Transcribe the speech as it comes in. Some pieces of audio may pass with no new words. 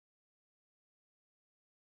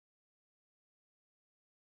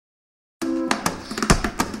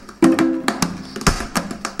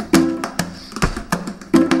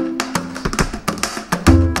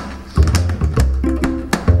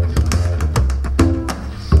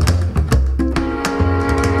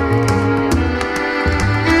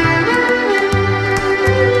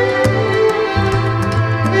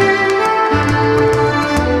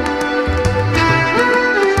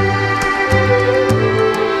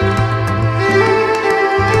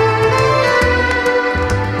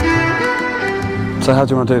So how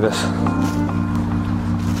do you want to do this?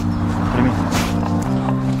 What do you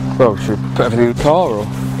mean? Well, should we put everything in the car, or...?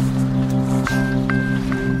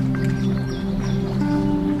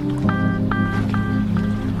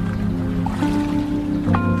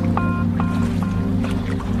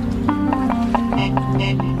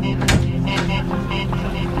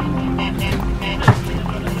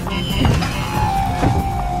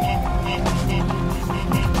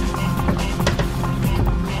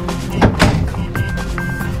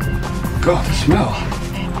 God, the smell.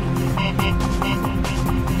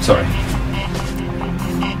 Sorry.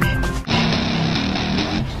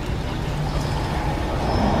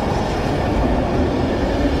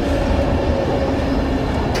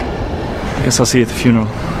 I guess I'll see you at the funeral.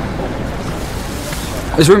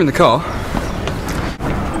 There's room in the car.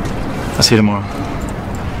 I'll see you tomorrow.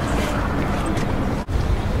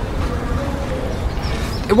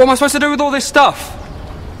 What am I supposed to do with all this stuff?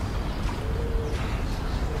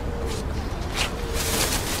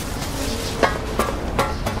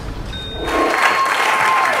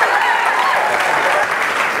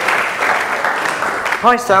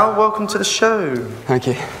 Hi Sal, welcome to the show. Thank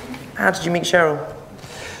you. How did you meet Cheryl?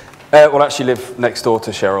 Well, I actually live next door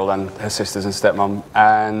to Cheryl and her sisters and stepmom,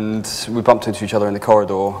 and we bumped into each other in the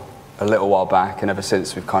corridor a little while back, and ever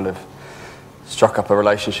since we've kind of struck up a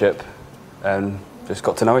relationship and just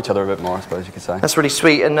got to know each other a bit more, I suppose you could say. That's really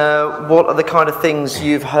sweet. And what are the kind of things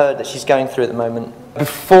you've heard that she's going through at the moment?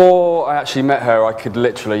 Before I actually met her, I could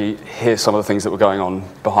literally hear some of the things that were going on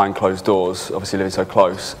behind closed doors, obviously living so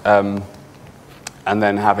close. And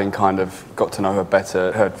then having kind of got to know her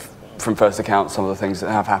better, heard from first account some of the things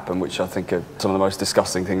that have happened, which I think are some of the most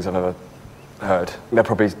disgusting things I've ever heard. They're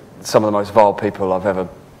probably some of the most vile people I've ever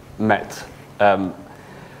met. And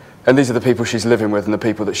these are the people she's living with and the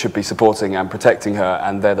people that should be supporting and protecting her,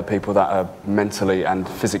 and they're the people that are mentally and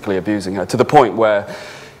physically abusing her, to the point where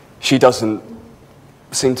she doesn't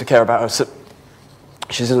seem to care about her.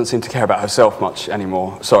 She doesn't seem to care about herself much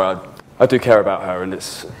anymore. Sorry, I do care about her, and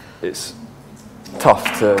it's tough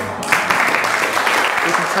to...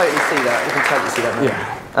 You can totally see that. You can totally see that. Yeah.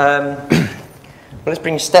 Well, let's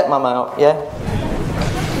bring your stepmum out, yeah?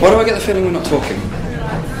 Why do I get the feeling we're not talking?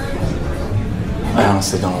 I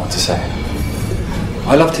honestly don't know what to say.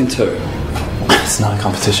 I loved him too. It's not a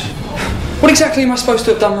competition. What exactly am I supposed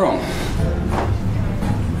to have done wrong?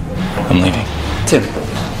 I'm leaving. Tim.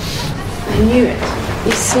 I knew it.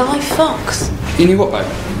 You sly fox. You knew what, babe?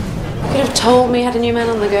 You could have told me you had a new man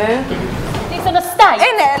on the go. He's an estate.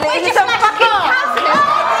 In it, Lee. He's a fucking cousin.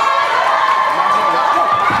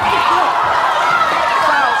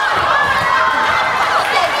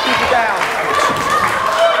 Keep it down.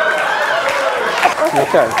 You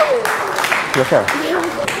okay? You okay?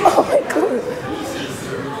 Oh my god.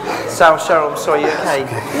 Sal, Cheryl, I'm sorry, you okay?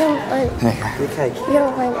 No, I'm fine. You okay? Yeah,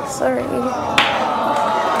 I'm fine. Sorry.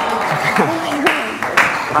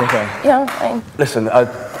 Okay. Yeah, I'm fine. Listen, What are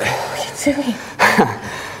you doing?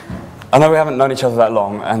 I know we haven't known each other that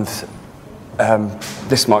long, and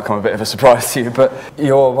this might come a bit of a surprise to you, but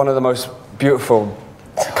you're one of the most beautiful,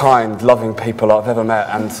 kind, loving people I've ever met,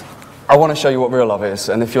 and I want to show you what real love is,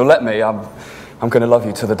 and if you'll let me, I'm going to love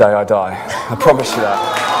you to the day I die. I promise you that.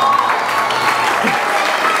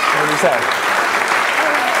 What do you say?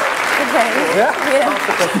 Okay. Yeah? Yeah.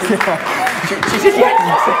 She said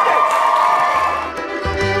yes.